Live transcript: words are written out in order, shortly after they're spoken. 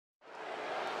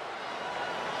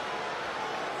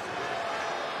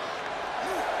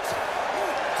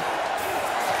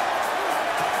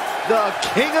the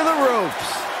king of the ropes.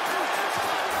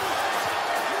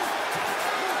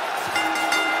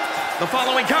 The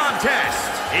following contest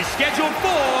is scheduled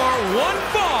for one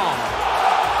fall.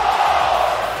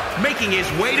 Making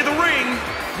his way to the ring,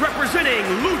 representing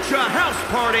Lucha House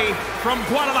Party from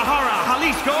Guadalajara,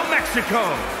 Jalisco,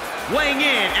 Mexico. Weighing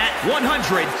in at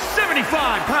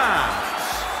 175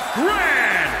 pounds,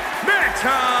 Gran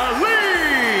Metalik.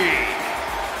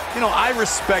 You know, I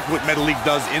respect what Metalik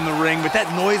does in the ring, but that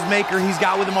noisemaker he's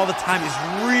got with him all the time is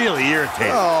really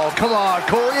irritating. Oh, come on,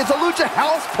 Corey. It's a Lucha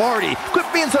House Party. Quit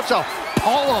being such a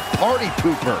Paula party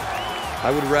pooper.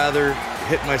 I would rather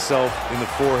hit myself in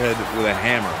the forehead with a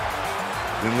hammer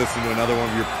than listen to another one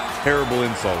of your terrible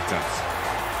insult attempts.